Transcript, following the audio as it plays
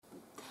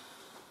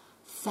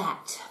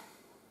Fat.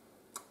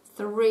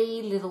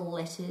 3 little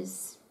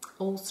letters,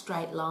 all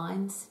straight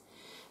lines,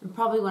 and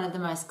probably one of the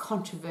most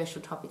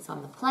controversial topics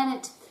on the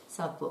planet.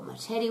 So I've brought my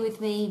Teddy with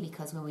me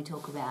because when we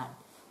talk about,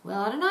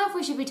 well, I don't know if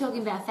we should be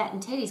talking about fat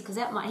and Teddies because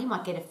he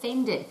might get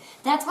offended.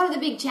 That's one of the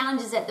big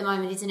challenges at the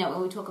moment, isn't it?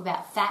 When we talk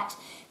about fat,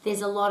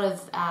 there's a lot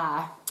of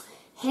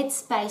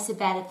headspace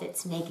about it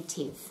that's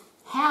negative.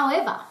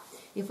 However,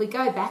 if we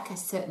go back a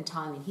certain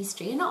time in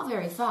history, and not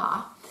very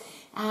far,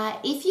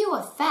 if you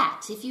were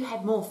fat, if you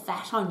had more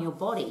fat on your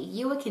body,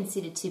 you were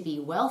considered to be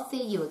wealthy,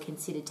 you were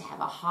considered to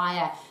have a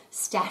higher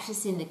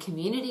status in the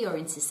community or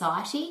in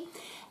society.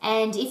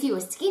 And if you were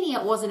skinny,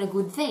 it wasn't a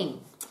good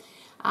thing.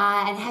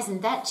 And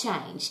hasn't that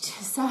changed?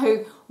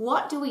 So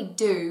what do we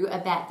do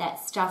about that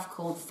stuff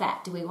called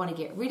fat? Do we want to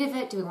get rid of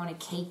it? Do we want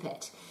to keep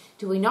it?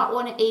 Do we not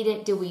want to eat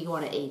it? Do we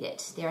want to eat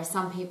it? There are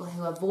some people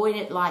who avoid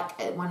it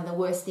like one of the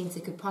worst things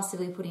you could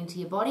possibly put into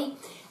your body,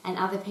 and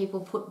other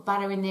people put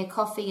butter in their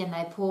coffee and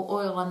they pour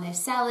oil on their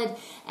salad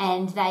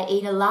and they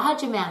eat a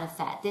large amount of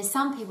fat. There's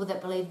some people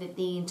that believe that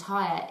the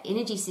entire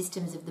energy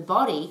systems of the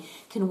body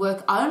can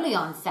work only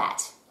on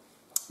fat.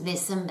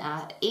 There's some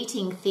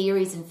eating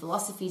theories and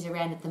philosophies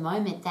around at the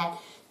moment that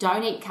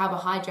don't eat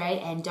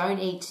carbohydrate and don't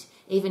eat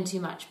even too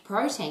much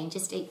protein,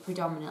 just eat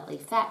predominantly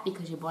fat,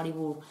 because your body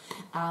will,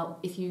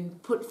 if you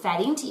put fat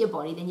into your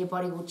body, then your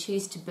body will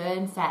choose to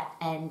burn fat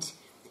and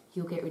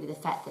you'll get rid of the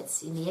fat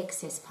that's in the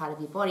excess part of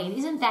your body. And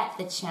isn't that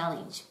the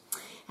challenge?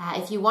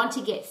 If you want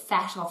to get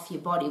fat off your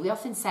body, we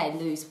often say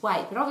lose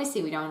weight, but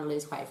obviously we don't want to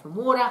lose weight from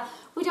water,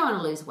 we don't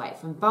want to lose weight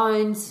from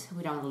bones,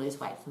 we don't want to lose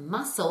weight from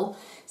muscle.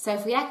 So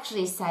if we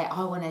actually say,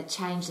 I want to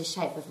change the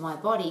shape of my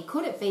body,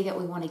 could it be that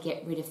we want to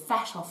get rid of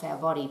fat off our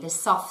body, the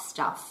soft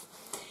stuff?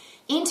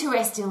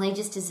 Interestingly,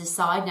 just as a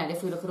side note,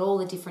 if we look at all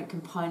the different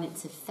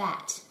components of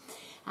fat,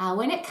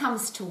 when it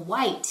comes to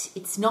weight,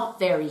 it's not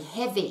very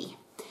heavy.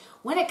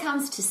 When it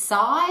comes to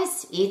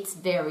size, it's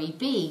very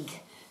big.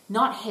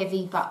 Not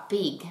heavy, but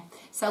big.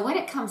 So when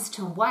it comes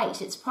to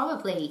weight, it's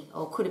probably,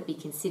 or could it be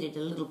considered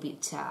a little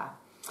bit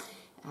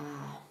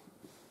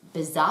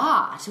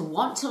bizarre to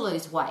want to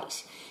lose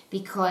weight,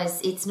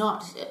 because it's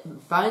not,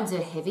 bones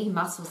are heavy,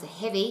 muscles are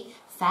heavy,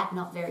 fat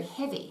not very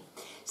heavy.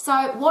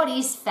 So what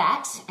is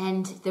fat?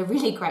 And the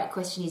really great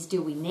question is,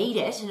 do we need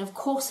it? And of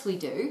course we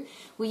do.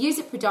 We use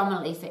it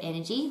predominantly for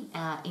energy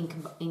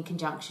in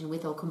conjunction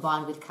with or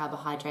combined with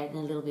carbohydrate and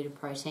a little bit of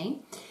protein.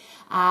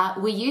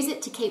 We use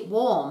it to keep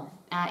warm.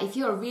 If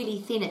you're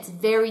really thin, it's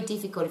very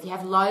difficult. If you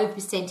have low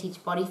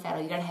percentage body fat,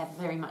 or you don't have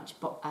very much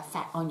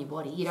fat on your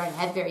body, you don't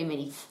have very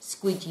many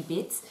squidgy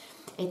bits,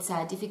 it's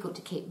difficult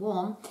to keep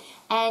warm.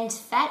 And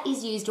fat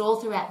is used all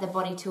throughout the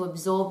body to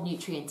absorb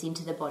nutrients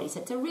into the body.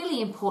 So it's a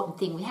really important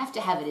thing. We have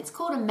to have it. It's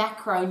called a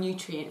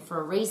macronutrient for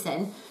a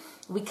reason.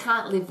 We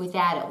can't live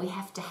without it. We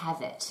have to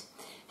have it.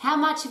 How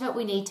much of it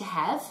we need to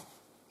have,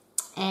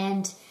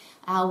 and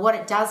what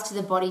it does to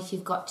the body if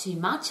you've got too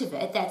much of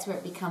it, that's where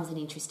it becomes an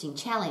interesting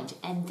challenge.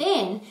 And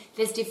then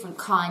there's different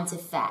kinds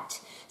of fat.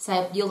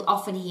 So you'll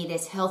often hear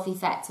there's healthy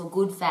fats or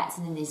good fats,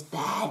 and then there's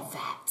bad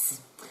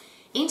fats.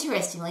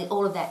 Interestingly,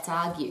 all of that's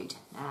argued.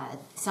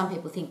 Some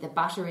people think that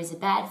butter is a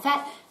bad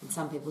fat, and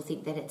some people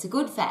think that it's a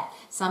good fat.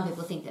 Some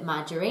people think that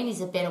margarine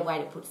is a better way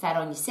to put fat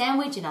on your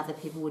sandwich, and other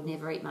people would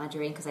never eat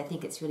margarine because they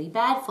think it's really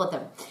bad for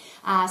them.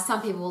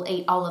 Some people will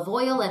eat olive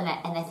oil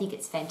and they think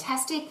it's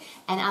fantastic,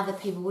 and other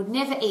people would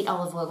never eat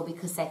olive oil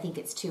because they think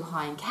it's too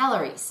high in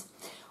calories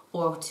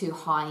or too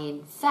high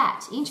in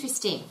fat.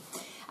 Interesting.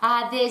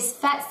 There's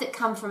fats that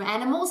come from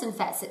animals and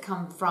fats that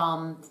come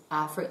from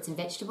fruits and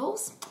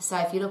vegetables. So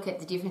if you look at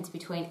the difference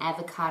between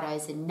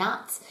avocados and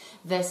nuts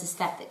versus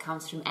fat that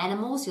comes from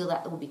animals,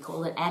 that will be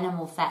called an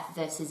animal fat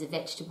versus a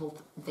vegetable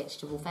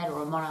fat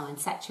or a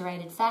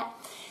monounsaturated fat.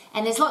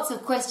 And there's lots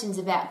of questions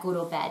about good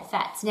or bad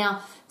fats.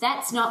 Now,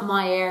 that's not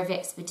my area of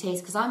expertise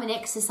because I'm an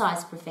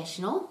exercise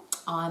professional.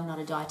 I'm not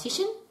a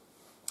dietitian.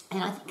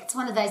 And I think it's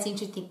one of those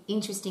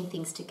interesting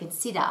things to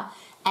consider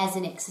as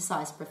an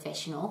exercise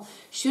professional.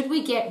 Should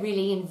we get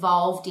really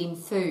involved in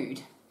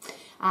food?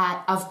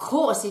 Of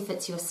course, if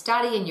it's your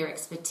study and your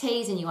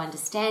expertise and you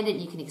understand it,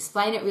 you can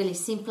explain it really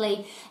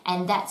simply,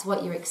 and that's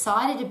what you're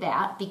excited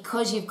about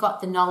because you've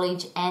got the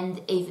knowledge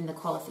and even the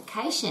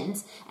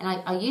qualifications. And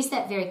I use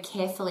that very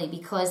carefully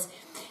because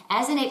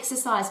as an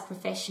exercise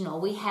professional,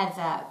 we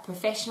have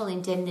professional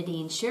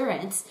indemnity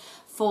insurance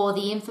for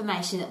the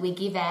information that we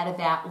give out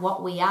about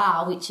what we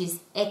are, which is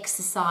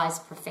exercise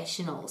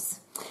professionals.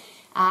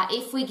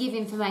 If we give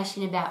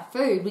information about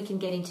food, we can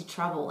get into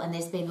trouble, and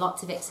there's been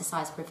lots of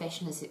exercise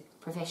professionals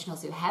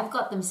who have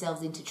got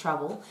themselves into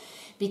trouble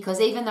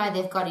because even though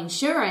they've got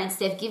insurance,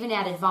 they've given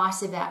out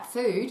advice about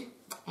food,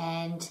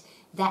 and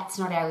that's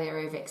not our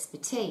area of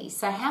expertise.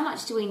 So how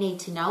much do we need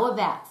to know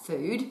about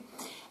food?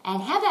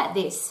 And how about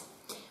this?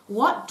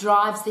 what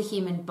drives the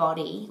human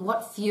body,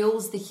 what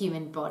fuels the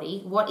human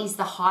body, what is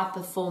the high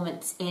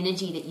performance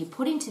energy that you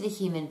put into the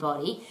human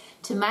body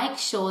to make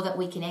sure that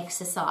we can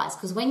exercise.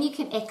 Because when you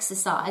can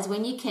exercise,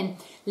 when you can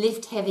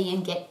lift heavy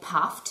and get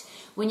puffed,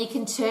 when you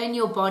can turn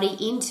your body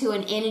into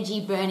an energy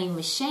burning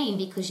machine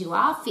because you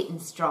are fit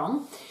and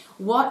strong,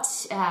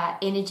 what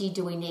energy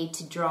do we need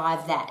to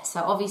drive that? So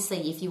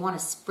obviously if you want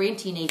to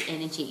sprint, you need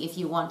energy. If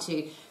you want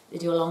to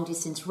do a long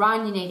distance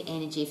run, you need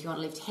energy. If you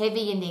want to lift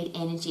heavy, you need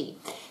energy.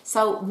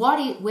 So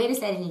where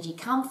does that energy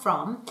come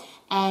from?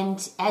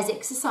 And as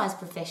exercise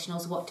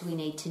professionals, what do we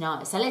need to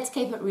know? So let's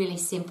keep it really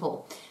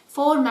simple.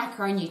 For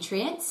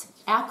macronutrients,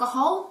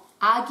 alcohol,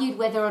 argued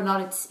whether or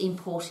not it's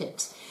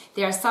important.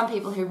 There are some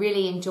people who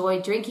really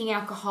enjoy drinking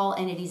alcohol,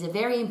 and it is a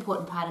very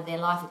important part of their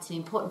life. It's an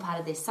important part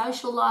of their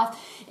social life.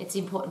 It's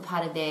an important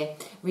part of their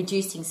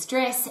reducing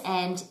stress,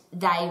 and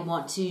they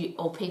want to,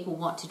 or people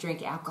want to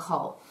drink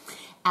alcohol.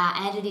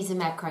 And it is a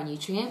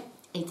macronutrient.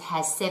 It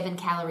has 7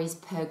 calories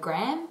per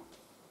gram,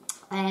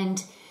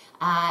 and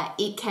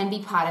it can be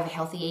part of a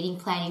healthy eating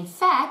plan. In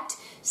fact,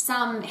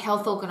 some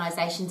health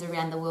organisations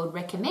around the world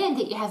recommend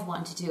that you have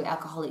 1 to 2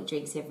 alcoholic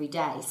drinks every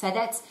day. So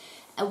that's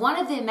one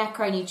of the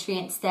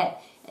macronutrients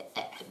that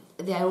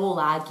they're all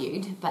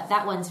argued, but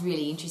that one's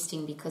really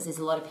interesting because there's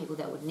a lot of people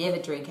that would never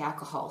drink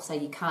alcohol. So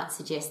you can't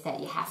suggest that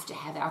you have to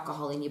have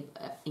alcohol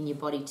in your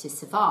body to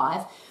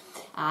survive.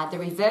 The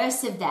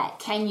reverse of that,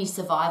 can you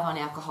survive on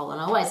alcohol? And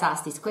I always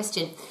ask this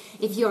question,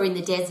 if you're in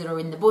the desert or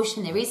in the bush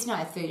and there is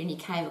no food and you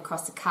came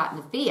across a carton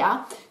of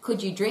beer,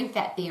 could you drink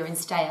that beer and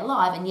stay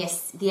alive? And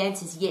yes, the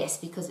answer is yes,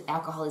 because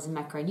alcohol is a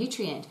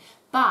macronutrient.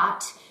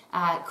 But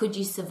could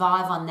you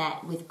survive on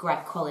that with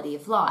great quality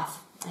of life?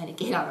 And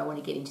again, I don't want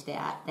to get into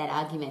that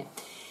argument.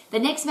 The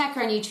next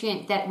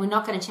macronutrient that we're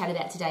not going to chat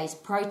about today is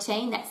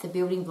protein. That's the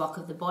building block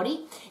of the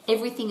body.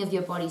 Everything of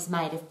your body's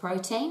made of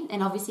protein,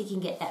 and obviously you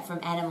can get that from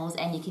animals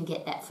and you can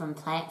get that from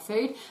plant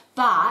food,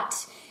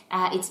 but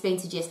it's been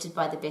suggested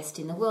by the best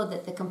in the world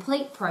that the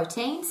complete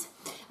proteins,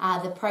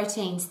 the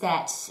proteins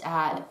that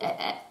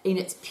in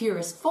its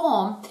purest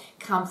form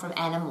come from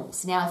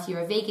animals. Now, if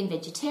you're a vegan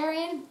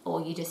vegetarian, or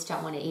you just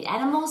don't want to eat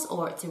animals,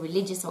 or it's a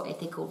religious or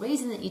ethical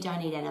reason that you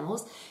don't eat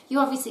animals, you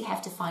obviously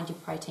have to find your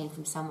protein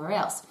from somewhere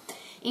else.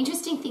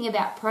 Interesting thing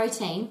about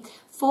protein,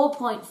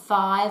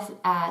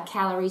 4.5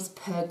 calories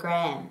per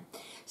gram.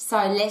 So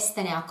less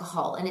than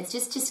alcohol. And it's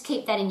just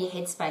keep that in your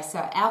headspace.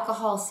 So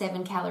alcohol,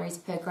 7 calories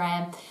per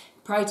gram.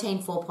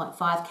 Protein,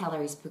 4.5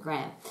 calories per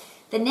gram.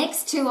 The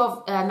next 2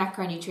 of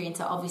macronutrients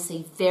are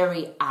obviously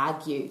very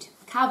argued.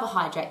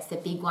 Carbohydrates, the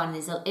big one.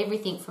 There's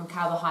everything from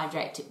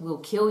carbohydrate will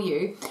kill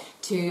you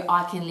to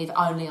I can live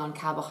only on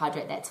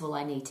carbohydrate. That's all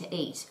I need to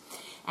eat.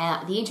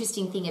 The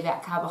interesting thing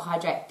about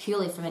carbohydrate,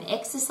 purely from an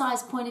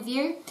exercise point of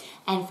view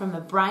and from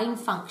a brain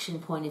function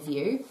point of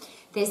view,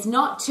 there's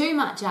not too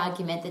much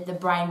argument that the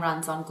brain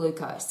runs on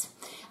glucose.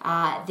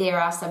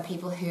 There are some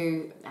people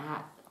who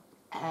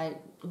are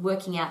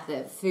working out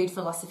the food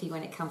philosophy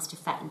when it comes to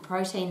fat and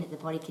protein, that the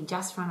body can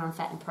just run on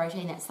fat and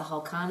protein. That's the whole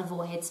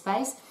carnivore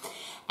headspace.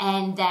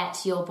 And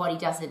that your body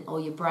doesn't, or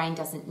your brain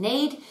doesn't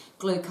need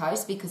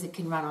glucose because it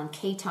can run on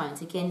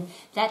ketones. Again,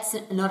 that's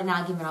not an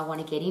argument I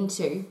want to get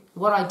into.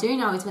 What I do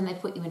know is when they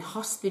put you in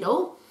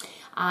hospital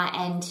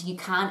and you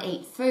can't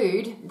eat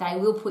food, they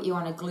will put you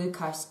on a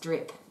glucose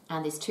drip.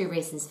 And there's 2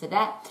 reasons for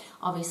that.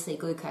 Obviously,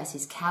 glucose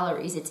is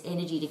calories. It's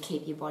energy to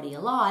keep your body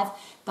alive.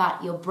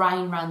 But your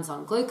brain runs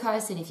on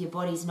glucose. And if your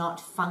body's not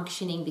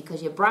functioning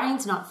because your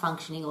brain's not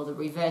functioning, or the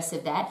reverse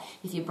of that,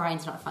 if your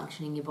brain's not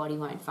functioning, your body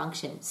won't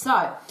function.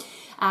 So,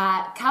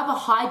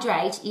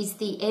 carbohydrate is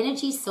the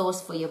energy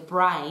source for your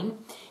brain.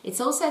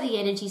 It's also the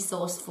energy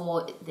source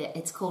for,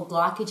 it's called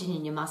glycogen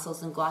in your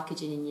muscles and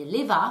glycogen in your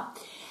liver.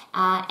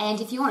 And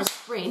if you want to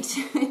sprint,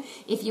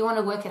 if you want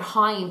to work at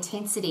high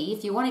intensity,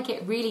 if you want to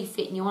get really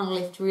fit and you want to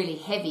lift really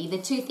heavy, the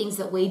 2 things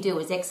that we do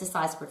as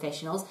exercise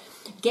professionals,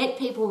 get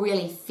people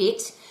really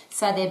fit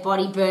so their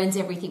body burns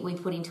everything we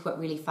put into it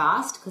really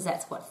fast, because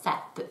that's what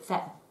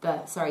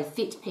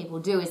fit people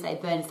do, is they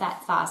burn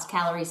fat fast,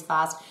 calories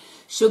fast,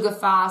 sugar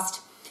fast,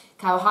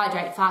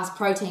 carbohydrate fast,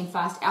 protein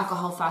fast,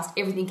 alcohol fast.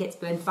 Everything gets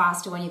burned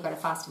faster when you've got a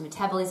faster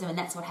metabolism, and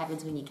that's what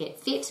happens when you get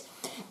fit.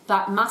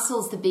 But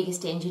muscle's the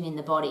biggest engine in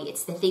the body.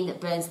 It's the thing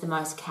that burns the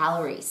most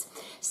calories.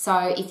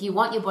 So if you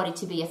want your body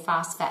to be a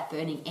fast fat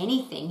burning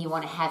anything, you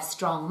want to have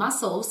strong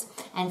muscles,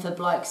 and for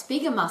blokes,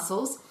 bigger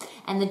muscles.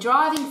 And the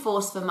driving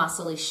force for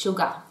muscle is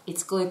sugar.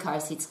 It's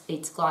glucose,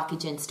 it's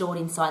glycogen stored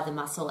inside the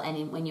muscle,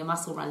 and when your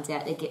muscle runs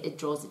out, it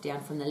draws it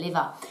down from the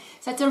liver.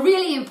 So it's a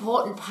really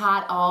important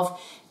part of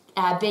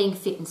being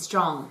fit and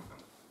strong.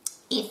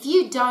 If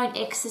you don't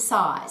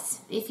exercise,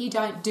 if you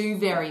don't do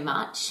very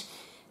much,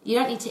 you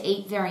don't need to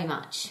eat very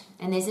much.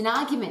 And there's an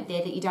argument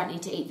there that you don't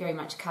need to eat very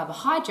much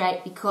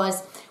carbohydrate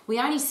because we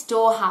only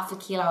store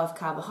 0.5 kilo of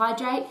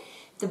carbohydrate.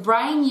 The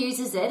brain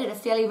uses it at a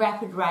fairly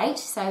rapid rate.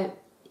 So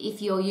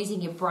if you're using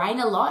your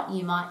brain a lot,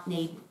 you might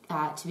need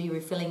to be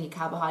refilling your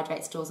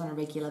carbohydrate stores on a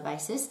regular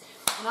basis.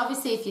 And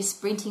obviously if you're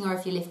sprinting or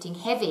if you're lifting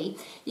heavy,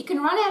 you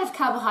can run out of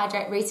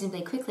carbohydrate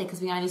reasonably quickly because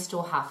we only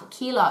store 0.5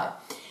 kilo.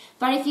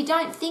 But if you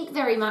don't think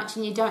very much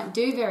and you don't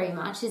do very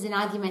much, there's an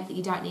argument that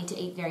you don't need to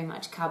eat very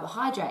much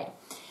carbohydrate.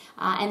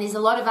 And there's a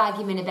lot of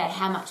argument about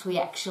how much we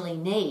actually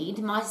need.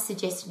 My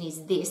suggestion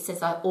is this,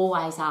 as I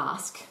always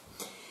ask: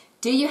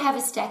 do you have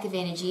a stack of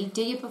energy?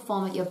 Do you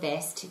perform at your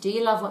best? Do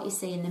you love what you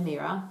see in the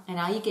mirror? And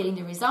are you getting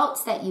the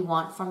results that you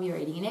want from your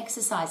eating and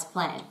exercise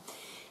plan?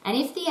 And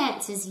if the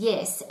answer is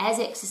yes, as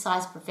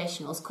exercise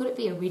professionals, could it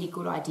be a really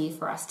good idea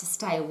for us to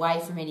stay away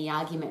from any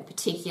argument,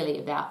 particularly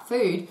about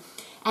food?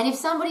 And if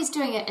somebody's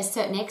doing a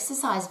certain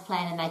exercise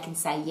plan and they can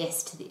say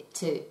yes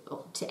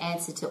to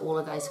answer to all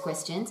of those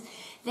questions,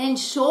 then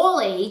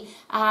surely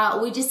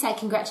we just say,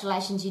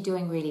 congratulations, you're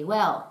doing really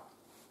well.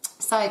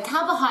 So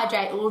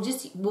carbohydrate,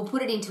 we'll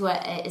put it into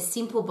a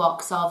simple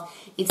box of,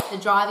 it's the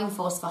driving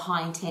force for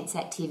high intense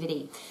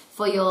activity.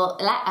 For your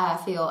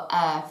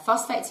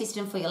phosphate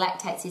system, for your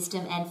lactate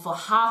system, and for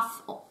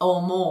half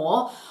or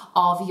more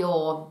of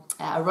your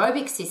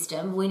aerobic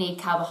system, we need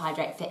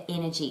carbohydrate for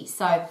energy.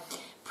 So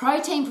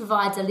protein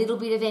provides a little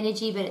bit of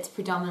energy, but it's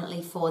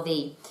predominantly for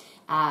the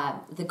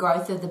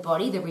growth of the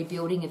body, the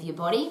rebuilding of your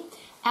body.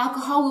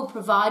 Alcohol will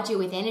provide you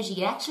with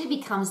energy. It actually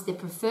becomes the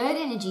preferred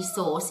energy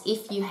source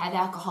if you have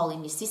alcohol in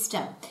your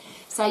system.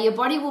 So your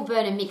body will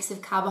burn a mix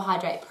of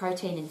carbohydrate,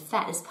 protein and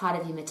fat as part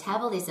of your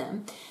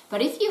metabolism.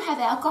 But if you have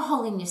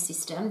alcohol in your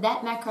system,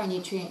 that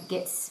macronutrient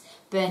gets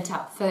burnt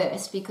up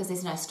first because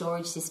there's no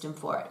storage system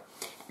for it.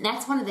 And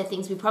that's one of the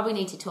things we probably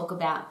need to talk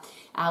about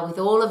with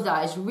all of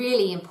those,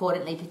 really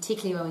importantly,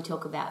 particularly when we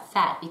talk about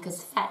fat,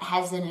 because fat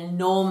has an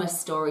enormous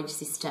storage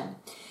system.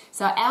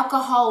 So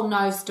alcohol,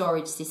 no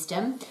storage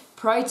system.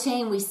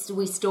 Protein, we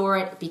store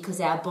it because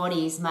our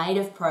body is made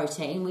of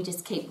protein. We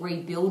just keep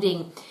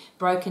rebuilding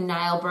broken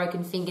nail,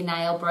 broken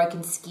fingernail,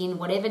 broken skin,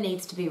 whatever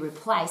needs to be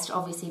replaced.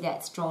 Obviously,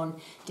 that's drawn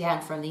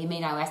down from the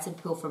amino acid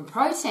pool from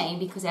protein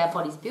because our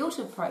body's built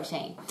of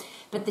protein.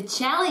 But the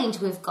challenge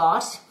we've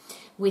got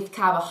with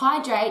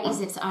carbohydrate is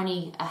it's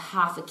only a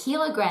 0.5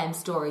 kilogram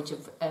storage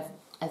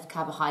of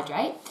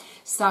carbohydrate,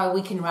 so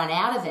we can run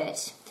out of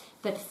it.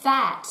 But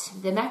fat,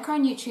 the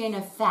macronutrient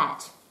of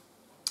fat,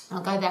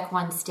 I'll go back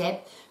one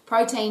step.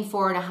 Protein,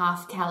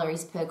 4.5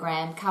 calories per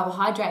gram.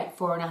 Carbohydrate,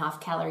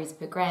 4.5 calories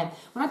per gram.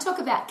 When I talk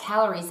about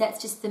calories,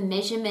 that's just the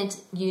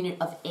measurement unit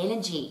of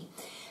energy.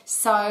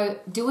 So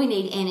do we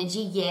need energy?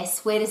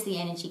 Yes. Where does the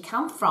energy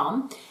come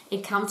from?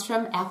 It comes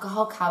from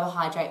alcohol,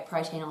 carbohydrate,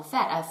 protein or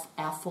fat,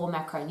 our 4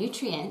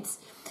 macronutrients.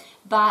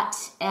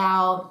 But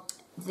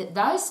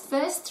those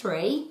first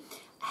 3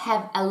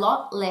 have a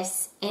lot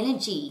less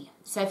energy.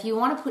 So if you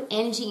want to put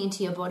energy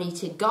into your body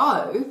to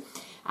go,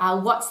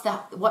 what's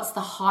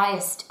the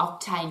highest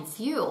octane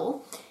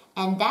fuel?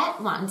 And that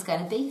one's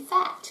going to be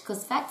fat,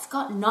 because fat's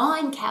got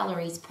 9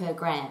 calories per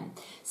gram.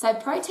 So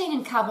protein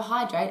and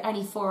carbohydrate,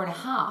 only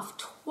 4.5,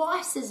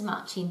 twice as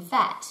much in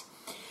fat.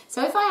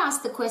 So if I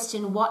ask the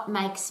question, what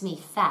makes me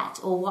fat,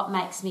 or what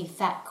makes me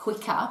fat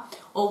quicker,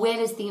 or where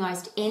does the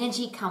most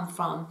energy come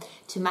from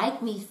to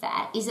make me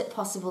fat, is it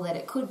possible that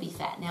it could be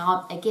fat?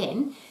 Now,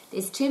 again,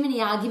 there's too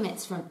many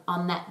arguments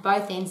on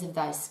both ends of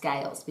those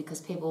scales, because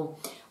people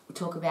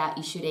talk about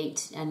you should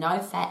eat no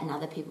fat and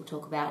other people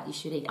talk about you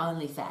should eat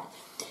only fat.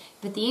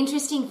 But the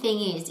interesting thing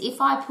is, if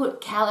I put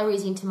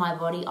calories into my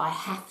body, I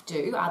have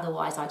to,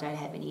 otherwise I don't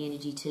have any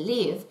energy to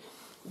live.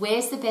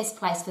 Where's the best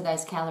place for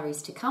those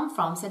calories to come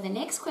from? So the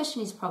next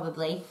question is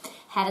probably,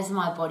 how does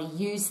my body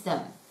use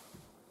them?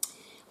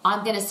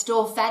 I'm going to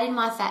store fat in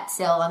my fat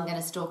cell. I'm going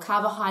to store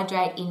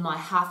carbohydrate in my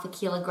 0.5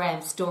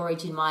 kilogram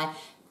storage in my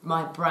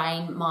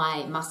brain,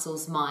 my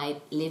muscles, my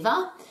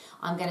liver.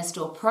 I'm going to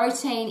store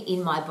protein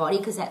in my body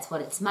because that's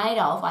what it's made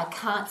of. I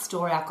can't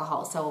store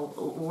alcohol, so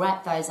we'll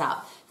wrap those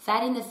up.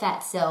 Fat in the fat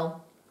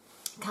cell,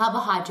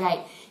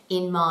 carbohydrate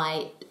in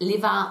my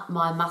liver,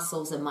 my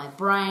muscles and my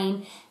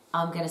brain.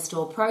 I'm going to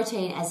store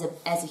protein as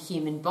a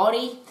human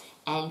body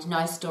and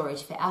no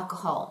storage for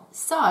alcohol.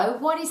 So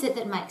what is it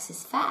that makes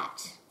us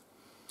fat?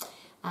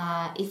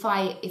 If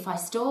I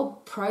store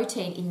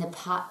protein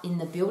in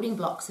the building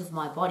blocks of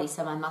my body,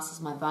 so my muscles,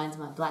 my bones,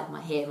 my blood,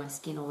 my hair, my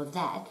skin, all of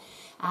that,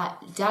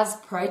 does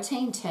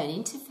protein turn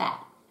into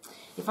fat?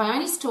 If I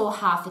only store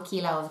 0.5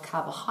 kilo of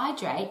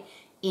carbohydrate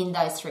in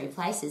those 3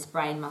 places,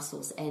 brain,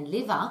 muscles and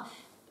liver,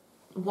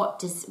 what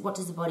does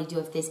the body do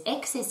if there's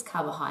excess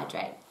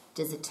carbohydrate?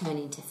 Does it turn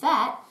into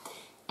fat?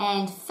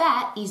 And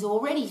fat is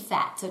already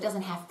fat, so it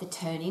doesn't have to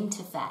turn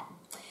into fat.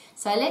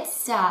 So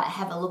let's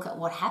have a look at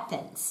what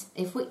happens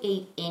if we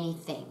eat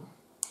anything.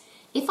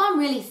 If I'm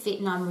really fit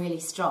and I'm really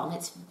strong,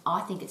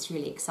 I think it's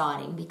really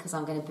exciting because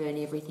I'm going to burn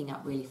everything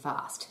up really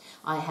fast.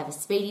 I have a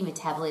speedy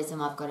metabolism.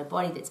 I've got a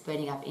body that's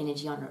burning up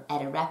energy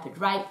at a rapid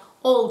rate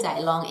all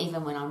day long,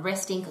 even when I'm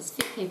resting, because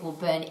fit people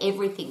burn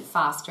everything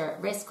faster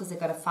at rest because they've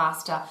got a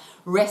faster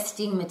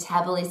resting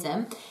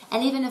metabolism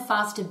and even a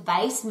faster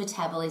base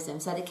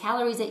metabolism. So the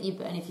calories that you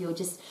burn if you're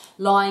just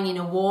lying in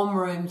a warm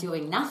room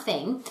doing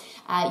nothing,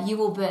 you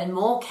will burn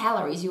more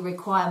calories. You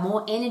require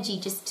more energy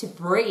just to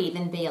breathe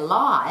and be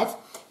alive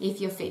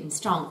if you're fit and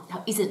strong.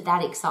 Isn't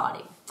that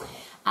exciting?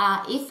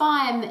 If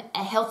I'm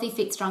a healthy,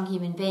 fit, strong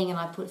human being and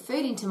I put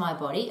food into my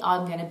body,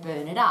 I'm going to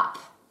burn it up.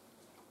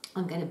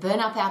 I'm going to burn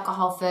up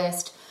alcohol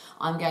first.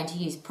 I'm going to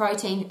use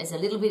protein as a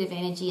little bit of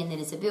energy, and then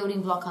as a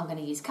building block, I'm going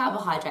to use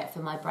carbohydrate for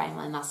my brain,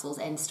 my muscles,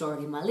 and store it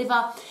in my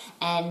liver.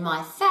 And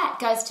my fat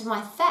goes to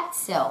my fat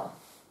cell.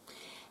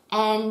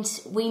 And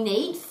we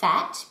need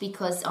fat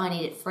because I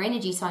need it for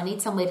energy, so I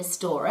need somewhere to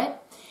store it.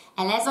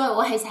 And as I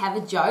always have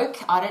a joke,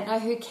 I don't know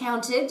who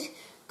counted,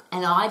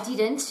 and I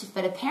didn't,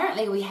 but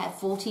apparently we have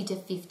 40 to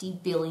 50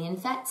 billion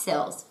fat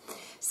cells.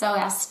 So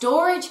our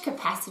storage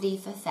capacity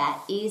for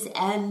fat is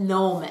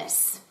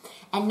enormous.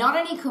 And not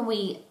only can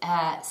we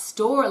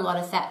store a lot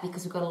of fat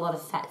because we've got a lot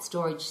of fat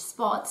storage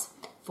spots,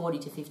 40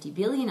 to 50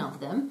 billion of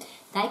them,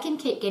 they can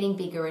keep getting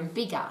bigger and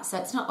bigger. So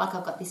it's not like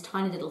I've got this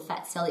tiny little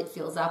fat cell, it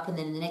fills up, and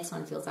then the next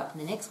one fills up,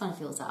 and the next one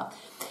fills up.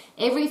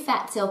 Every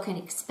fat cell can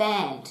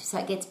expand, so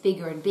it gets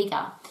bigger and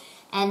bigger.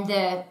 And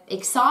the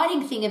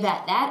exciting thing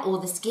about that, or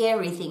the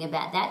scary thing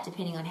about that,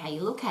 depending on how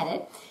you look at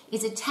it,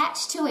 is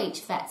attached to each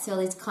fat cell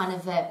is kind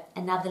of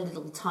another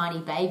little tiny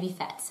baby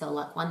fat cell,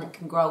 like one that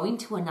can grow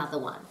into another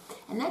one.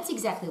 And that's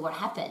exactly what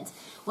happens.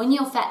 When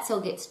your fat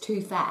cell gets too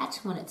fat,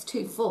 when it's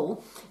too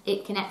full,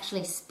 it can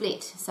actually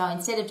split. So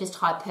instead of just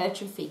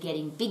hypertrophy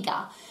getting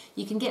bigger,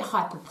 you can get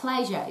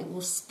hyperplasia. It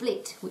will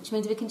split, which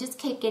means we can just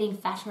keep getting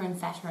fatter and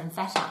fatter and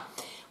fatter.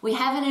 We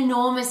have an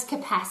enormous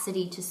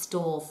capacity to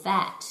store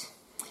fat.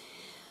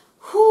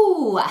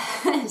 Whew.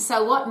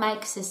 So what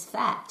makes us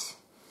fat?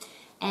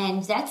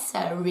 And that's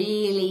a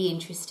really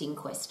interesting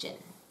question.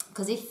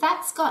 Because if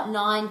fat's got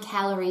 9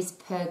 calories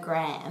per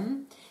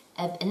gram,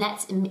 and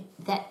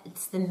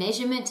it's the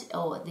measurement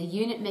or the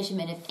unit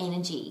measurement of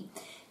energy,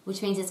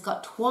 which means it's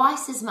got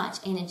twice as much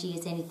energy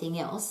as anything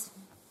else.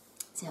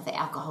 So for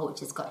alcohol, which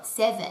has got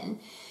 7,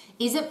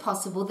 is it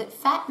possible that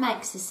fat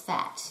makes us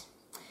fat?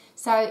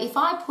 So if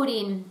I put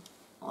in,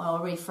 or I'll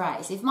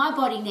rephrase, if my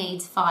body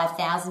needs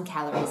 5,000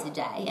 calories a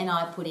day and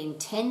I put in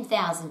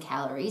 10,000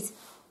 calories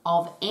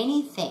of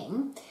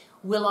anything,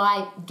 will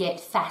I get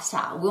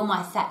fatter? Will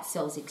my fat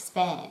cells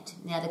expand?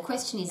 Now the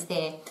question is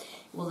there,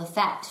 will the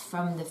fat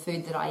from the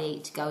food that I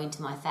eat go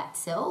into my fat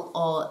cell,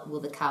 or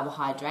will the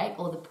carbohydrate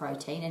or the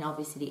protein? And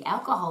obviously the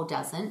alcohol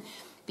doesn't,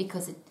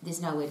 because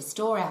there's nowhere to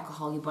store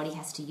alcohol. Your body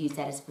has to use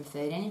that as a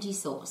preferred energy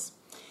source.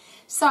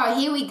 So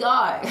here we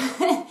go.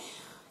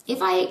 If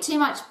I eat too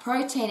much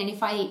protein and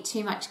if I eat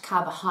too much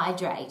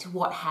carbohydrate,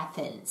 what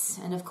happens?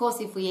 And of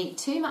course, if we eat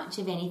too much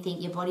of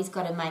anything, your body's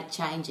got to make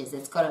changes.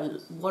 It's got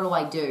to, what do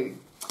I do?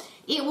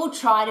 It will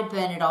try to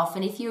burn it off,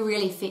 and if you're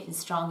really fit and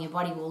strong, your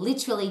body will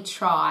literally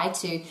try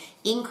to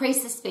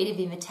increase the speed of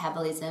your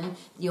metabolism.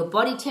 Your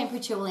body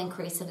temperature will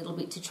increase a little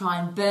bit to try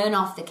and burn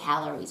off the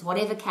calories,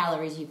 whatever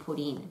calories you put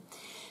in.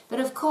 But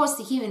of course,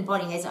 the human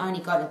body has only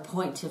got a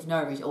point of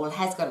no return, or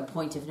has got a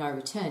point of no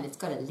return. It's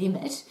got a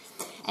limit.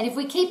 And if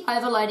we keep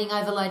overloading,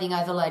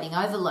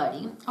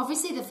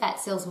 obviously the fat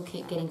cells will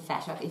keep getting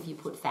fatter if you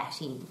put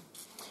fat in.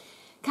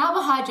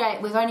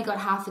 Carbohydrate, we've only got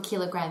 0.5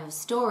 kilogram of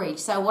storage.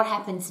 So what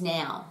happens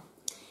now?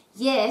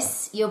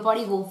 Yes, your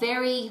body will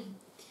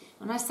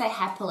when I say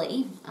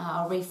happily,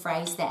 I'll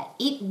rephrase that.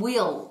 It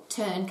will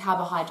turn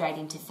carbohydrate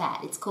into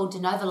fat. It's called de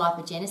novo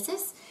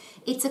lipogenesis.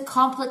 It's a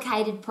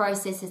complicated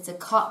process. It's a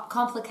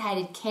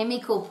complicated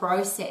chemical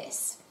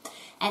process.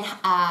 And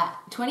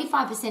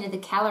 25% of the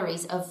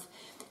calories of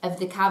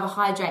the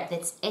carbohydrate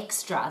that's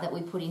extra that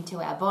we put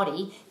into our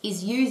body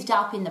is used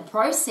up in the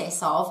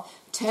process of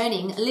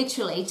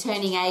literally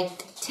turning a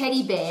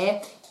teddy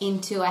bear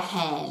into a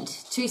hand.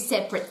 2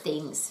 separate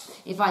things.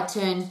 If I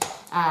turn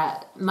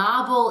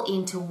marble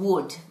into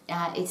wood,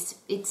 I don't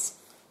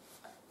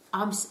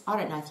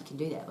know if you can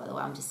do that, by the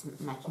way. I'm just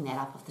making that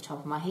up off the top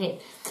of my head.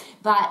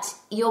 But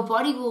your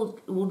body will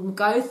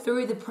go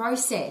through the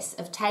process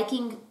of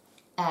taking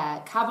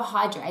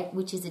carbohydrate,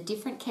 which is a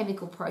different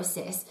chemical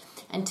process,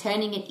 and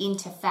turning it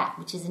into fat,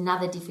 which is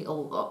another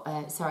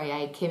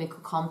a chemical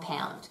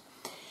compound.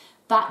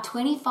 But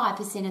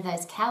 25% of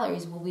those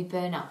calories will be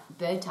burnt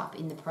up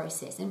in the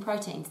process, and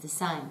protein's the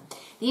same.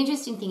 The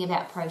interesting thing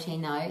about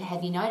protein, though,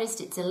 have you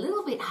noticed it's a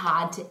little bit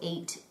hard to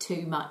eat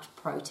too much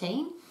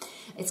protein?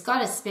 It's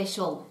got a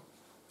special,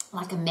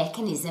 like a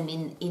mechanism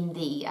in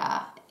the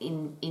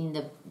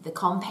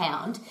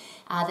compound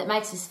that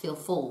makes us feel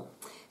full.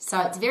 So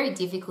it's very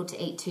difficult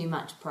to eat too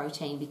much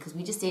protein because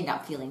we just end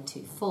up feeling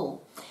too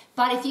full.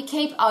 But if you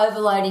keep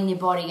overloading your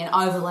body and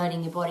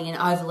overloading your body and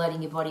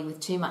overloading your body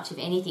with too much of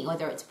anything,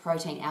 whether it's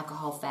protein,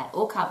 alcohol, fat,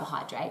 or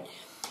carbohydrate,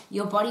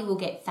 your body will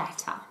get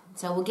fatter.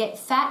 So we'll get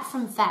fat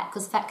from fat,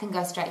 because fat can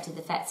go straight to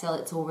the fat cell.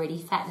 It's already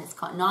fat, and it's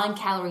got 9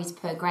 calories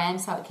per gram,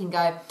 so it can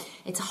go,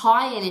 it's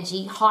high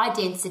energy, high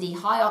density,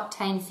 high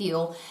octane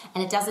fuel,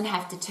 and it doesn't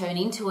have to turn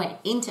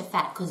into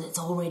fat because it's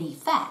already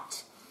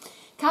fat.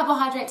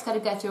 Carbohydrate's got to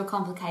go through a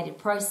complicated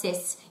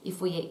process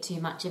if we eat too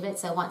much of it.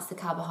 So once the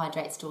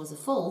carbohydrate stores are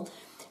full,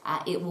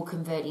 it will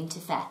convert into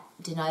fat.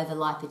 De novo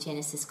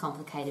lipogenesis,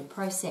 complicated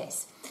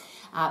process.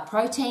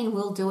 Protein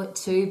will do it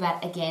too,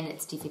 but again,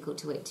 it's difficult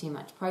to eat too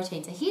much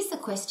protein. So here's the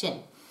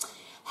question.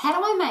 how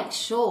do I make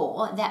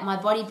sure that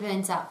my body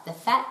burns up the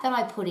fat that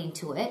I put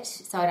into it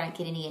so I don't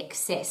get any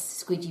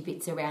excess squidgy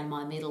bits around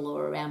my middle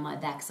or around my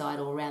backside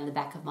or around the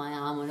back of my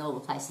arm and all the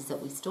places that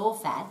we store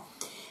fat?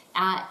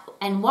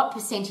 And what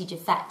percentage of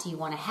fat do you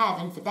want to have?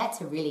 And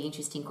that's a really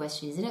interesting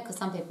question, isn't it? Because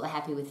some people are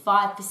happy with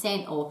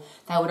 5%, or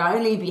they would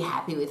only be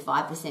happy with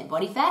 5%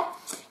 body fat.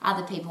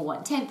 Other people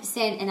want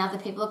 10%, and other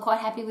people are quite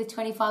happy with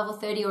 25 or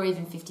 30 or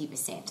even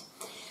 50%.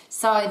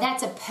 So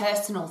that's a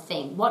personal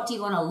thing. What do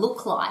you want to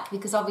look like?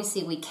 Because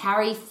obviously we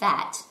carry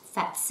fat.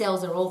 Fat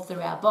cells are all through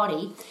our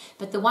body,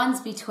 but the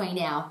ones between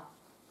our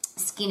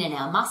skin and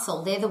our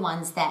muscle, they're the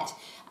ones that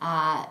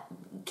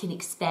can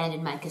expand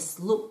and make us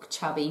look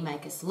chubby,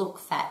 make us look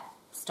fat,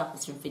 stop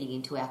us from fitting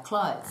into our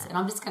clothes. And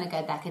I'm just going to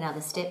go back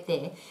another step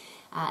there.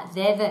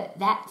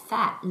 That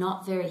fat,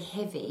 not very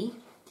heavy,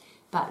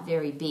 but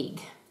very big.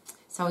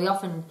 So we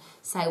often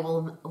say,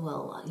 well,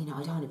 I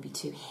don't want to be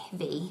too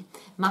heavy.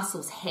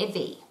 Muscle's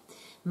heavy.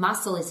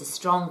 Muscle is a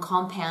strong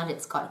compound.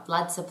 It's got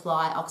blood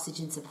supply,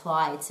 oxygen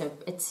supply.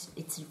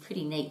 It's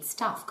pretty neat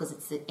stuff because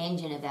it's the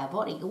engine of our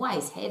body. It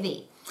weighs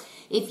heavy.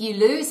 If you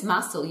lose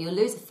muscle, you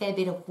lose a fair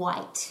bit of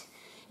weight.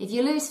 If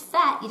you lose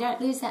fat, you don't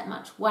lose that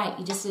much weight.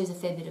 You just lose a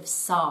fair bit of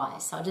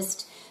size. So I'll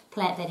just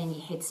plant that in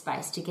your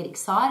headspace to get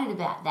excited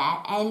about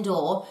that, and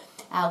or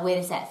where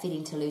does that fit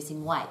into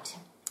losing weight.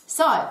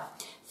 So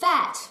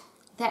fat,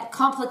 that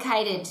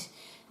complicated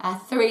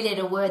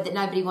three-letter word that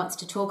nobody wants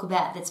to talk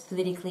about, that's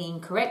politically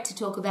incorrect to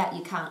talk about.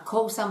 You can't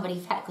call somebody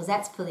fat because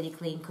that's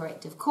politically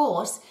incorrect, of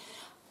course.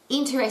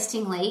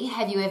 Interestingly,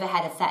 have you ever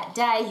had a fat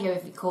day?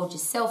 Have you called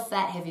yourself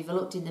fat? Have you ever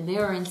looked in the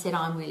mirror and said,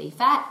 I'm really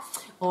fat,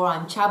 or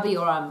I'm chubby,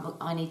 or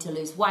I need to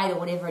lose weight, or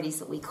whatever it is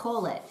that we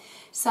call it?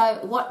 So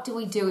what do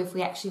we do if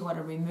we actually want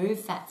to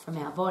remove fat from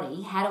our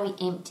body? How do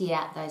we empty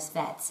out those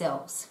fat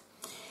cells?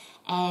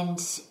 And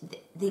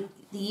the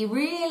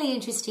really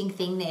interesting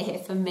thing there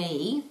for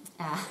me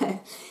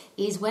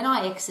is when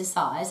I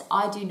exercise,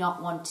 I do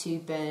not want to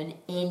burn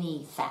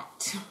any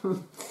fat.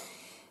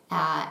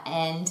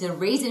 And the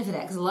reason for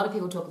that, because a lot of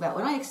people talk about,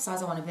 when I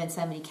exercise, I want to burn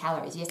so many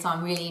calories. Yes,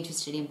 I'm really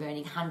interested in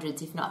burning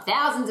hundreds, if not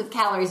thousands of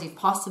calories if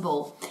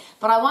possible.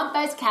 But I want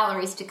those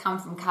calories to come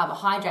from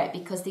carbohydrate,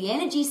 because the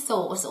energy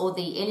source, or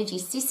the energy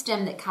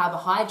system that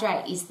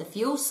carbohydrate is the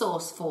fuel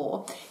source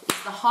for,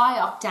 is the high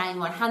octane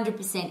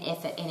 100%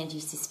 effort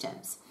energy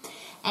systems.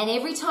 And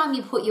every time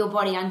you put your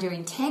body under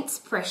intense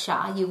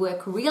pressure, you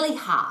work really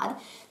hard,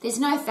 there's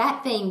no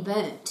fat being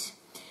burnt.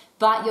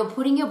 But you're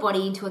putting your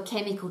body into a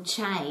chemical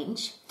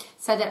change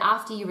so that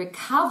after you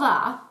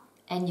recover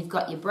and you've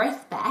got your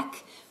breath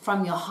back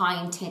from your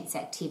high intense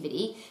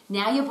activity,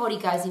 now your body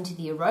goes into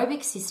the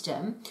aerobic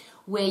system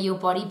where your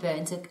body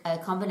burns a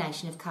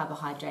combination of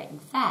carbohydrate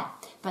and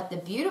fat. But the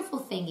beautiful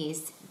thing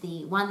is,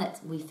 the one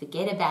that we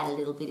forget about a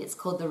little bit, it's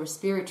called the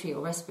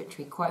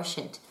respiratory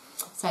quotient.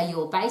 So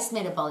your base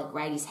metabolic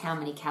rate is how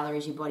many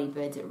calories your body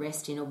burns at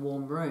rest in a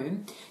warm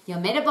room. Your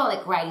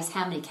metabolic rate is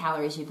how many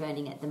calories you're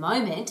burning at the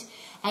moment.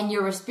 And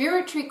your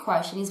respiratory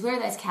quotient is where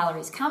are those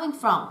calories coming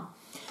from.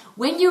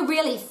 When you're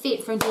really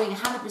fit from doing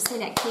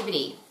 100%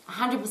 activity,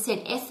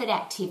 100% effort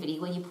activity,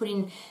 when you put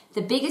in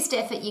the biggest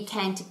effort you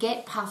can to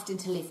get puffed and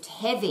to lift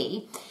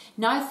heavy,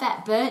 no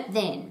fat burnt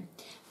then.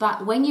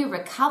 But when you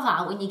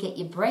recover, when you get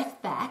your breath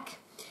back,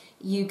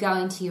 you go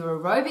into your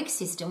aerobic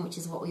system, which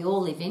is what we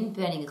all live in,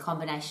 burning a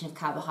combination of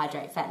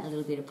carbohydrate, fat, and a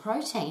little bit of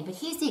protein. But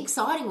here's the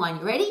exciting one.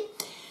 You ready?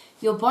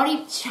 Your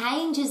body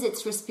changes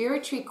its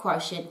respiratory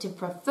quotient to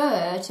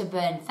prefer to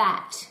burn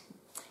fat.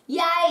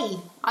 Yay!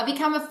 I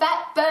become a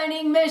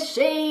fat-burning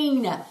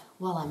machine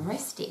while I'm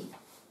resting.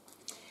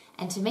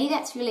 And to me,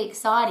 that's really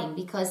exciting,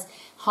 because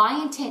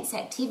high-intense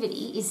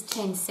activity is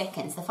 10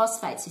 seconds. The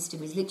phosphate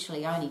system is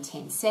literally only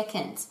 10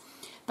 seconds.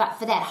 But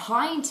for that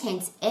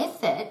high-intense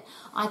effort,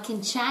 I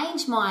can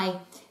change my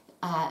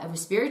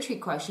respiratory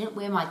quotient,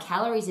 where my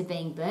calories are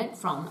being burnt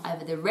from,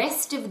 over the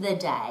rest of the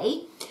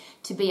day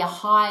to be a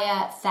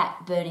higher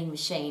fat-burning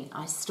machine.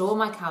 I store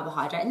my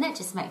carbohydrate, and that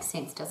just makes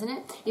sense, doesn't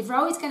it? If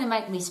Roey's going to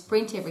make me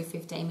sprint every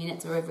 15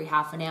 minutes or every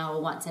half an hour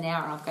or once an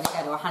hour, and I've got to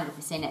go to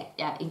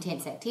 100%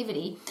 intense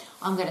activity,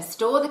 I'm going to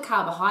store the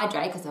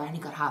carbohydrate, because I've only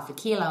got half a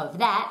kilo of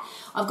that.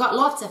 I've got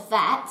lots of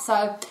fat,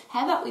 so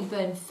how about we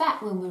burn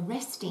fat when we're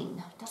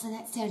resting? Doesn't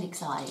that sound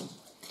exciting?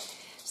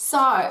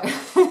 So,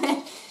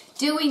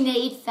 do we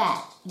need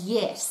fat?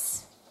 Yes.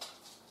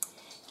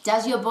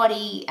 Does your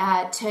body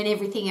turn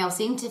everything else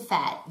into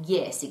fat?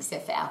 Yes,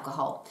 except for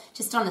alcohol.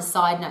 Just on a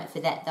side note for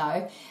that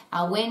though,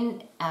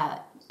 when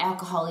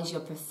alcohol is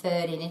your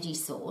preferred energy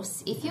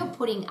source, if you're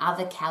putting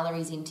other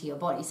calories into your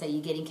body, so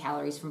you're getting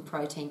calories from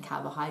protein,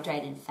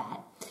 carbohydrate and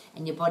fat,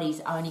 and your body's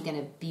only going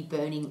to be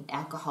burning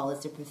alcohol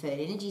as the preferred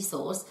energy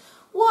source,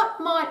 what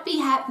might be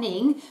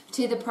happening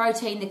to the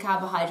protein, the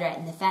carbohydrate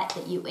and the fat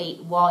that you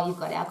eat while you've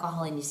got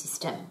alcohol in your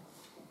system?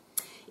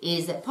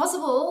 Is it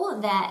possible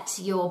that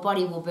your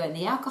body will burn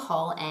the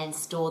alcohol and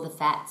store the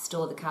fat,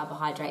 store the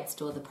carbohydrate,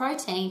 store the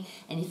protein,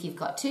 and if you've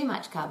got too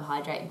much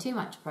carbohydrate and too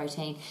much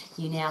protein,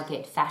 you now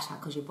get fatter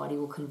because your body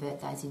will convert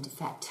those into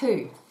fat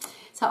too.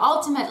 So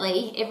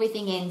ultimately,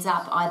 everything ends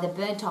up either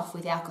burnt off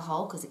with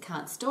alcohol because it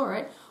can't store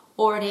it,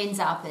 or it ends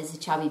up as a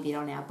chubby bit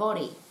on our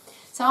body.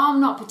 So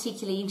I'm not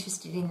particularly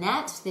interested in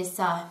that. There's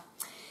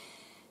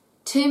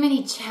too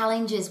many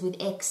challenges with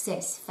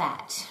excess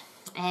fat.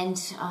 And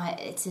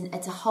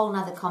it's a whole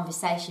nother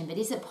conversation. But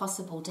is it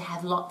possible to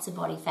have lots of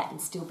body fat and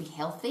still be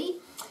healthy?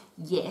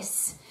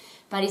 Yes.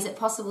 But is it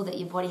possible that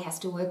your body has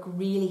to work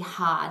really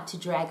hard to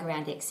drag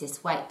around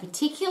excess weight,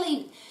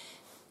 particularly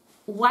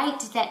weight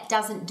that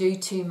doesn't do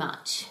too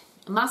much?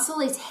 Muscle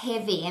is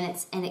heavy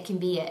and it can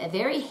be a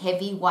very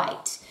heavy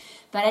weight.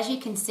 But as you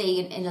can see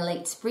in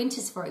elite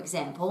sprinters, for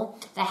example,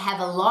 they have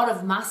a lot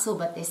of muscle,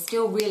 but they're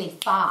still really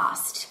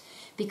fast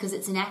because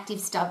it's an active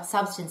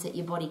substance that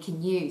your body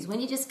can use.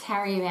 When you just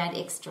carry around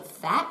extra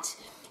fat,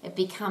 it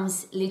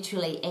becomes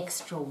literally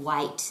extra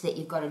weight that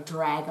you've got to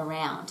drag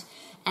around.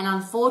 And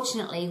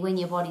unfortunately, when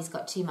your body's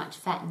got too much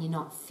fat and you're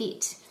not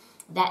fit,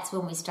 that's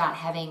when we start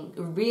having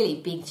really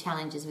big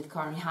challenges with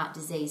coronary heart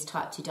disease,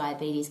 type 2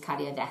 diabetes,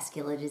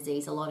 cardiovascular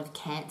disease, a lot of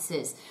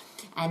cancers.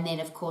 And then,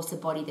 of course, a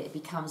body that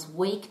becomes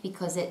weak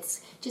because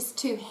it's just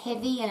too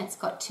heavy and it's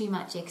got too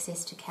much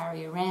excess to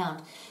carry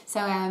around. So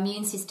our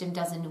immune system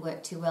doesn't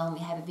work too well and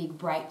we have a big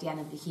breakdown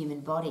of the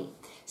human body.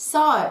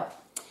 So,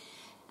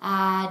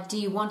 do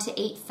you want to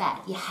eat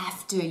fat? You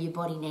have to. Your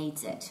body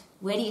needs it.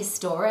 Where do you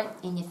store it?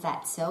 In your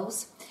fat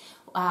cells.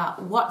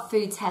 What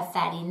foods have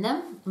fat in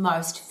them?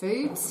 Most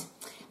foods.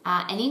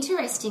 And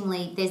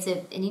interestingly, there's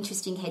an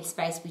interesting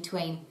headspace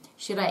between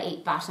should I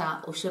eat butter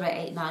or should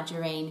I eat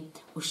margarine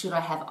or should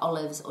I have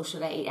olives or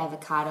should I eat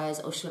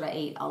avocados or should I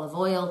eat olive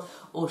oil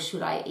or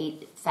should I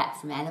eat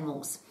fat from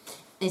animals?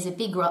 There's a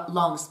big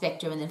long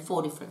spectrum and then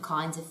 4 different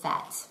kinds of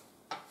fats.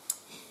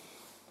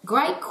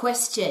 Great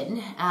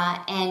question,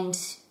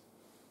 and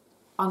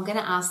I'm going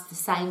to ask the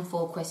same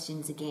 4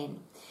 questions again.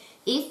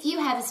 If you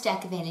have a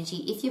stack of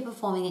energy, if you're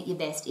performing at your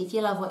best, if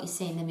you love what you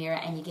see in the mirror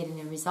and you're getting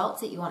the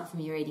results that you want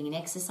from your eating and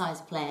exercise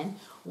plan,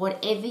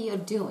 whatever you're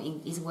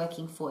doing is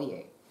working for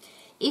you.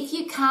 If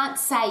you can't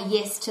say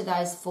yes to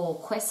those 4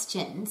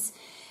 questions,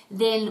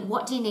 then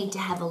what do you need to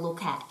have a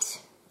look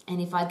at?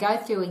 And if I go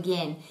through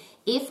again,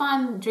 if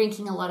I'm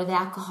drinking a lot of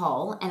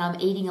alcohol and I'm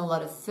eating a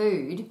lot of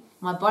food,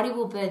 my body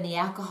will burn the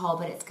alcohol,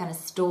 but it's going to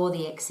store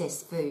the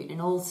excess food,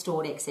 and all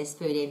stored excess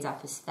food ends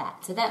up as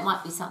fat. So that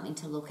might be something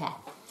to look at.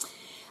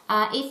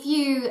 If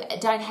you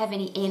don't have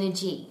any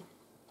energy,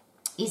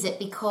 is it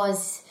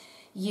because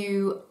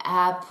your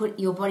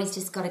body's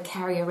just got to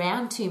carry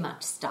around too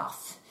much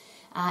stuff?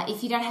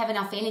 If you don't have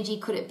enough energy,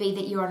 could it be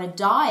that you're on a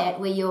diet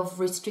where you've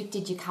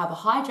restricted your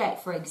carbohydrate,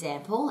 for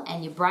example,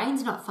 and your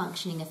brain's not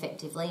functioning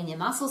effectively and your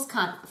muscles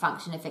can't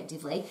function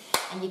effectively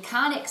and you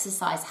can't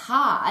exercise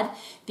hard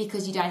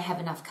because you don't have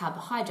enough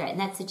carbohydrate? And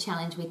that's a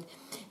challenge with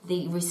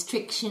the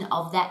restriction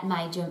of that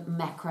major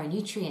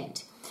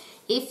macronutrient.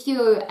 If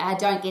you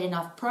don't get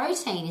enough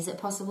protein, is it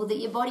possible that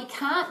your body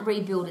can't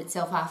rebuild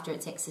itself after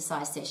its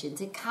exercise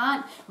sessions? It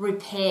can't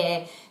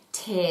repair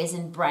tears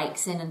and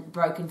breaks and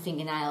broken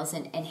fingernails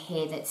and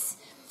hair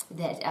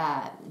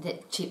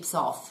that chips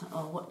off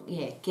or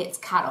gets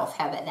cut off.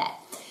 How about that?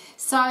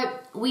 So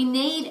we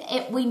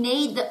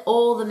need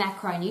all the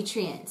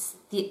macronutrients.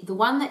 The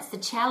one that's the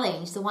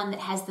challenge, the one that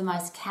has the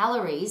most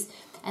calories,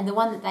 and the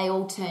one that they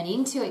all turn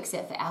into,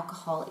 except for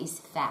alcohol, is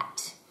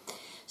fat.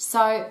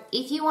 So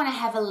if you want to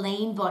have a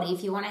lean body,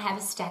 if you want to have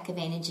a stack of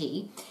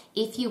energy,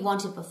 if you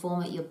want to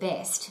perform at your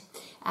best,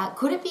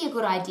 could it be a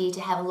good idea to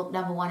have a look,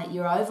 number 1, at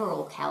your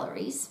overall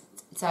calories?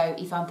 So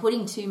if I'm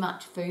putting too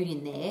much food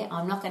in there,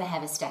 I'm not going to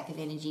have a stack of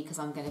energy because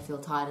I'm going to feel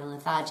tired and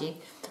lethargic.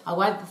 I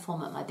won't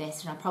perform at my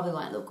best and I probably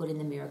won't look good in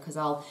the mirror because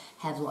I'll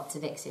have lots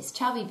of excess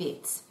chubby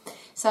bits.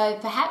 So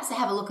perhaps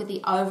have a look at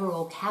the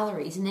overall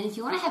calories, and then if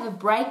you want to have a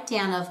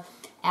breakdown of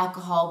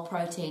alcohol,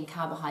 protein,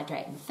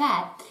 carbohydrate and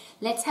fat,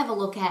 let's have a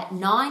look at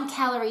 9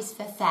 calories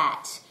for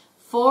fat,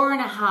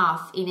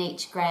 4.5 in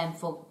each gram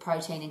for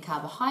protein and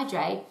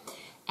carbohydrate,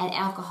 and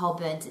alcohol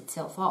burns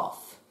itself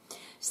off.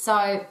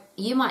 So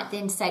you might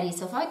then say to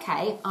yourself,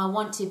 okay, I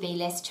want to be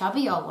less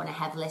chubby, I want to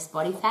have less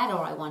body fat,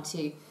 or I want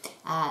to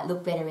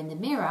look better in the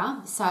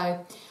mirror,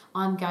 so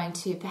I'm going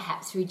to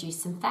perhaps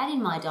reduce some fat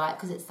in my diet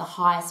because it's the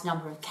highest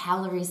number of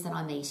calories that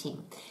I'm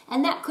eating.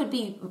 And that could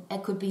be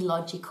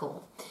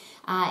logical.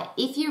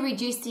 If you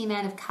reduce the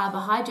amount of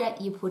carbohydrate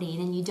you put in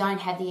and you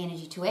don't have the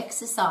energy to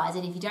exercise,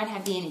 and if you don't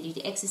have the energy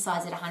to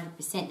exercise at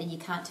 100%, then you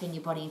can't turn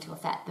your body into a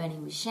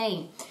fat-burning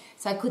machine.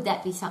 So could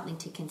that be something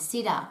to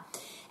consider?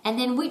 And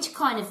then which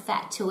kind of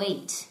fat to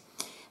eat?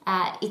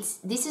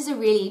 This is a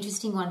really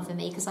interesting one for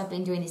me because I've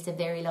been doing this a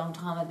very long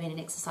time. I've been an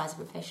exercise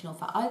professional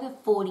for over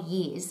 40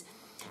 years.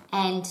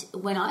 And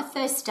when I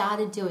first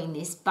started doing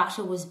this,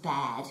 butter was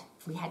bad.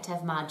 We had to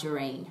have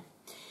margarine.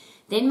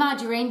 Then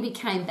margarine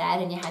became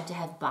bad and you had to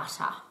have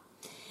butter.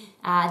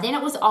 Then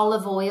it was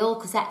olive oil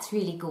because that's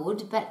really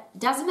good, but it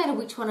doesn't matter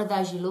which one of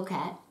those you look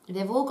at,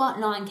 they've all got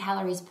 9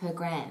 calories per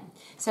gram.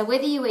 So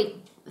whether you eat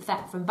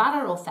fat from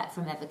butter or fat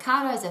from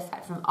avocados or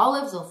fat from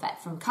olives or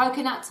fat from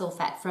coconuts or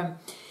fat from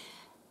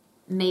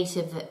meat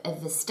of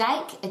a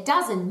steak, it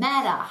doesn't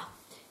matter.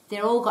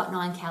 they're all got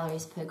 9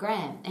 calories per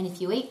gram. And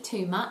if you eat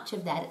too much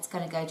of that, it's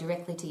going to go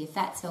directly to your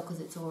fat cell because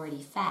it's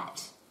already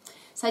fat.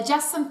 So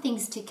just some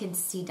things to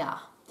consider.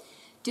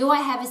 Do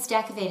I have a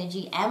stack of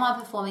energy? Am I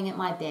performing at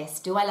my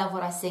best? Do I love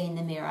what I see in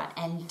the mirror?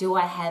 And do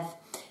I have,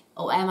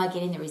 or am I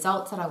getting the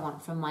results that I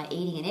want from my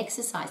eating and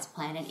exercise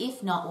plan? And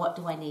if not, what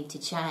do I need to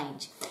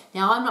change?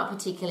 Now, I'm not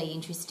particularly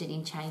interested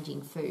in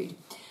changing food.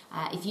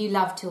 If you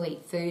love to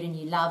eat food and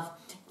you love,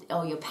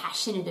 or you're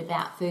passionate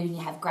about food and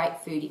you have great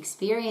food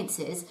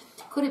experiences,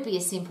 could it be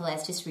as simple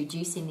as just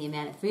reducing the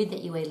amount of food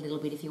that you eat a little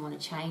bit if you want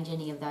to change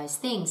any of those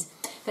things?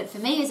 But for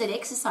me as an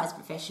exercise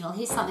professional,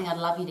 here's something I'd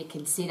love you to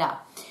consider.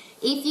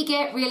 If you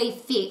get really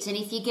fit and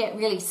if you get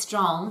really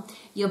strong,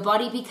 your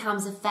body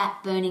becomes a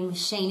fat burning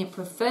machine. It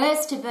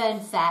prefers to burn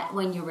fat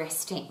when you're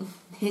resting.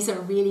 Here's a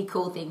really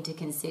cool thing to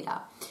consider.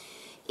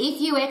 If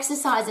you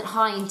exercise at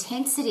high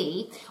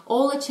intensity,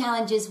 all the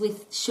challenges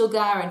with sugar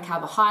and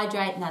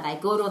carbohydrate, and are they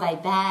good or are they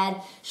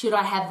bad? Should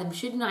I have them?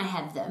 Shouldn't I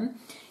have them?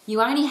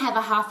 You only have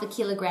a 0.5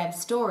 kilogram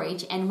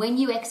storage, and when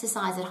you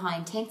exercise at high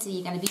intensity,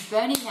 you're going to be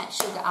burning that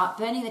sugar up,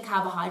 burning the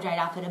carbohydrate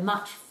up at a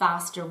much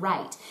faster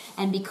rate.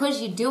 And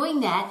because you're doing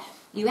that,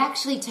 you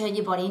actually turn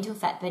your body into a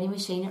fat burning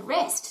machine at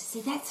rest.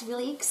 See, that's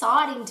really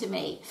exciting to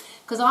me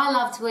because I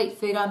love to eat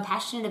food. I'm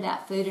passionate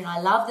about food and I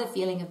love the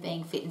feeling of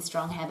being fit and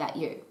strong. How about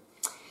you?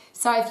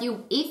 So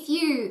if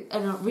you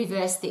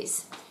reverse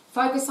this,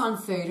 focus on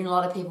food, and a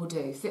lot of people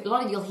do. A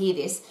lot of you'll hear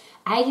this.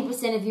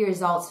 80% of your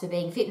results for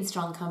being fit and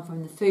strong come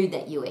from the food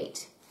that you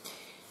eat.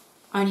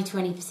 Only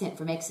 20%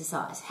 from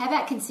exercise. How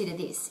about consider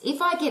this?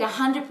 If I get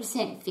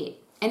 100%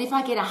 fit and if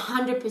I get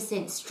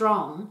 100%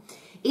 strong,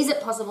 is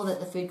it possible that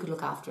the food could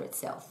look after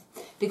itself?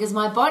 Because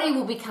my body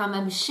will become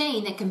a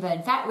machine that can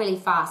burn fat really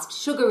fast,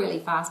 sugar really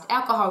fast,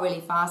 alcohol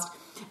really fast,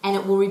 and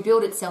it will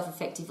rebuild itself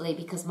effectively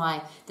because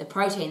the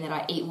protein that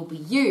I eat will be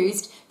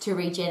used to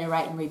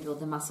regenerate and rebuild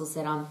the muscles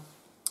that I'm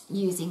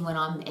using when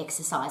I'm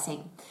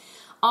exercising.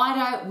 I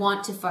don't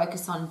want to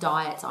focus on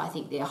diets. I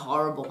think they're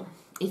horrible.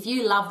 If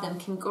you love them,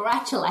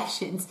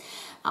 congratulations.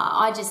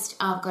 I've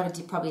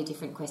got probably a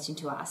different question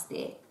to ask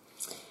there.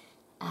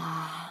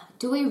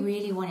 Do we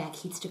really want our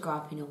kids to grow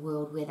up in a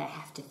world where they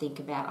have to think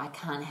about I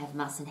can't have,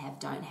 mustn't have,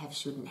 don't have,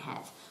 shouldn't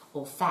have,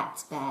 or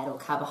fat's bad, or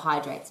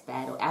carbohydrates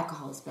bad, or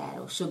alcohol's bad,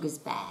 or sugar's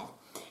bad?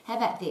 How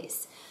about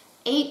this?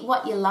 Eat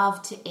what you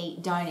love to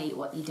eat, don't eat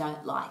what you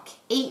don't like.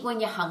 Eat when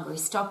you're hungry,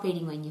 stop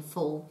eating when you're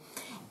full,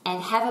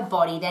 and have a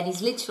body that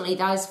is literally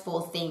those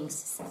 4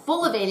 things.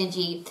 Full of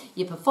energy,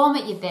 you perform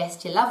at your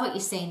best, you love what you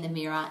see in the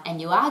mirror,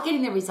 and you are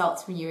getting the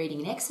results from your eating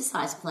and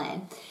exercise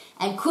plan.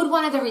 And could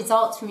one of the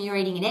results from your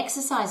eating and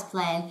exercise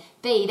plan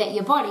be that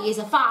your body is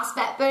a fast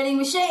fat burning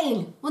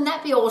machine? Wouldn't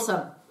that be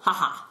awesome?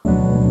 Haha.